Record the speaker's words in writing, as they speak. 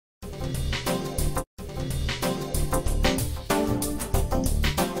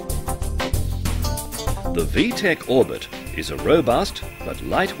The V-Tec Orbit is a robust but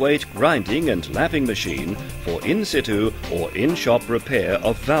lightweight grinding and lapping machine for in-situ or in-shop repair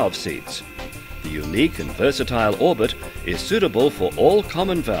of valve seats. The unique and versatile Orbit is suitable for all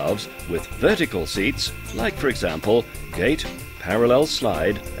common valves with vertical seats, like for example gate, parallel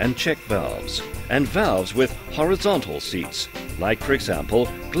slide and check valves, and valves with horizontal seats, like for example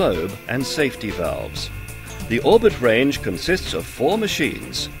globe and safety valves. The Orbit range consists of 4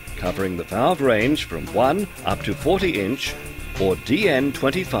 machines, covering the valve range from 1 up to 40-inch or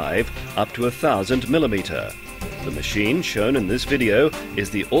DN25 up to 1000 mm. The machine shown in this video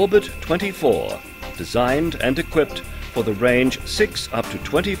is the Orbit 24, designed and equipped for the range 6 up to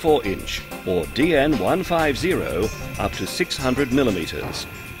 24-inch or DN150 up to 600 mm.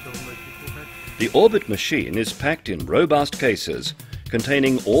 The Orbit machine is packed in robust cases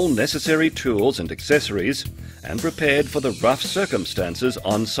containing all necessary tools and accessories and prepared for the rough circumstances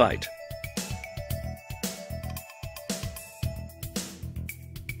on site.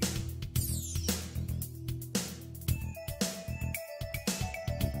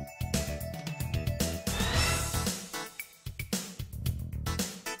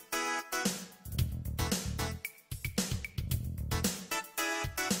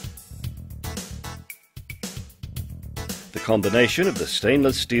 The combination of the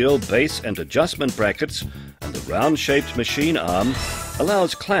stainless steel base and adjustment brackets and the round-shaped machine arm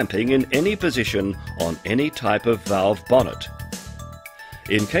allows clamping in any position on any type of valve bonnet.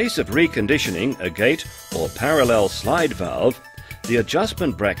 In case of reconditioning a gate or parallel slide valve, the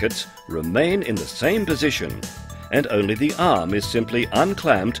adjustment brackets remain in the same position and only the arm is simply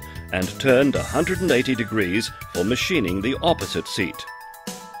unclamped and turned 180 degrees for machining the opposite seat.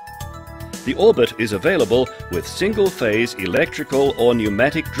 The Orbit is available with single-phase electrical or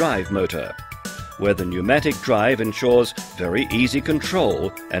pneumatic drive motor, where the pneumatic drive ensures very easy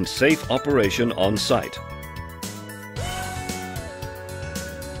control and safe operation on site.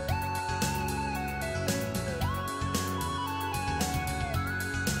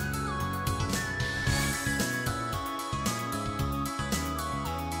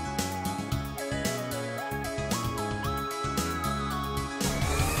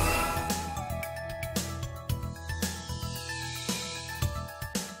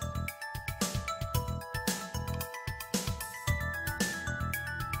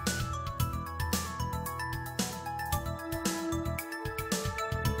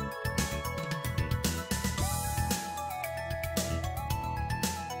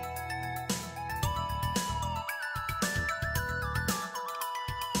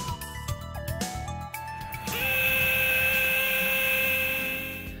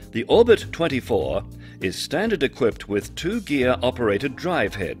 The Orbit 24 is standard equipped with 2-gear operated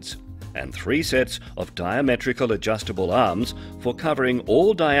drive heads and 3 sets of diametrical adjustable arms for covering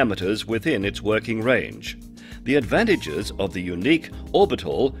all diameters within its working range. The advantages of the unique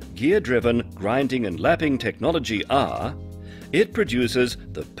orbital gear-driven grinding and lapping technology are: it produces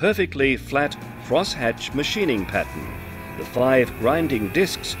the perfectly flat crosshatch machining pattern. The 5 grinding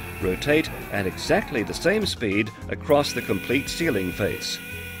discs rotate at exactly the same speed across the complete sealing face.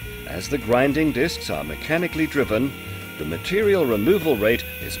 As the grinding discs are mechanically driven, the material removal rate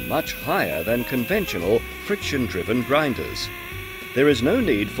is much higher than conventional friction-driven grinders. There is no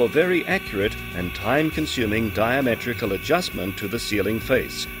need for very accurate and time-consuming diametrical adjustment to the sealing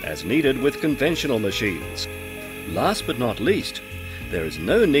face, as needed with conventional machines. Last but not least, there is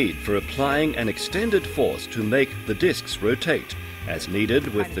no need for applying an extended force to make the discs rotate, as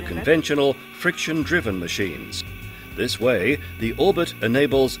needed with the conventional friction-driven machines. This way, the Orbit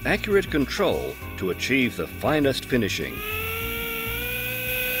enables accurate control to achieve the finest finishing.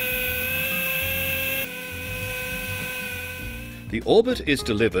 The Orbit is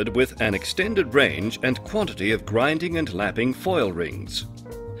delivered with an extended range and quantity of grinding and lapping foil rings.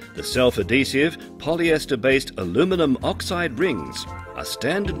 The self-adhesive, polyester-based aluminum oxide rings are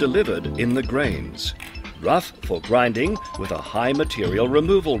standard delivered in the grains. Rough for grinding with a high material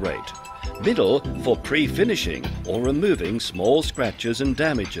removal rate. Middle for pre-finishing or removing small scratches and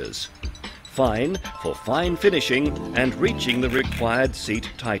damages. Fine for fine finishing and reaching the required seat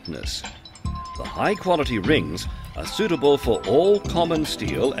tightness. The high-quality rings are suitable for all common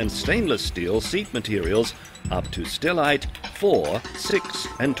steel and stainless steel seat materials up to Stellite 4, 6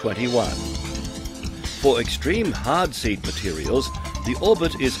 and 21. For extreme hard seat materials, the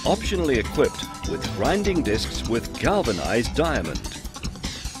Orbit is optionally equipped with grinding discs with galvanized diamond.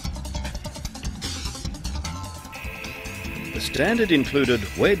 The standard included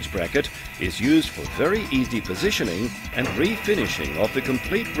wedge bracket is used for very easy positioning and refinishing of the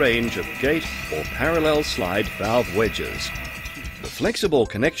complete range of gate or parallel slide valve wedges. The flexible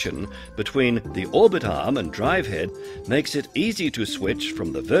connection between the orbit arm and drive head makes it easy to switch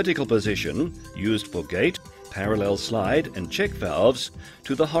from the vertical position, used for gate, parallel slide and check valves,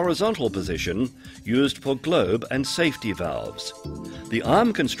 to the horizontal position, used for globe and safety valves. The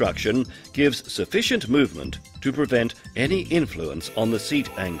arm construction gives sufficient movement to prevent any influence on the seat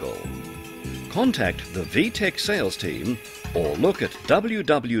angle. Contact the V-Tec sales team or look at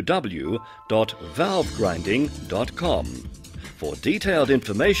www.valvegrinding.com for detailed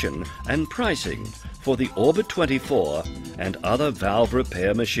information and pricing for the Orbit 24 and other valve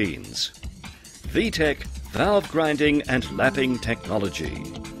repair machines. V-Tec Valve Grinding and Lapping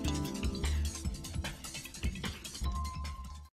Technology.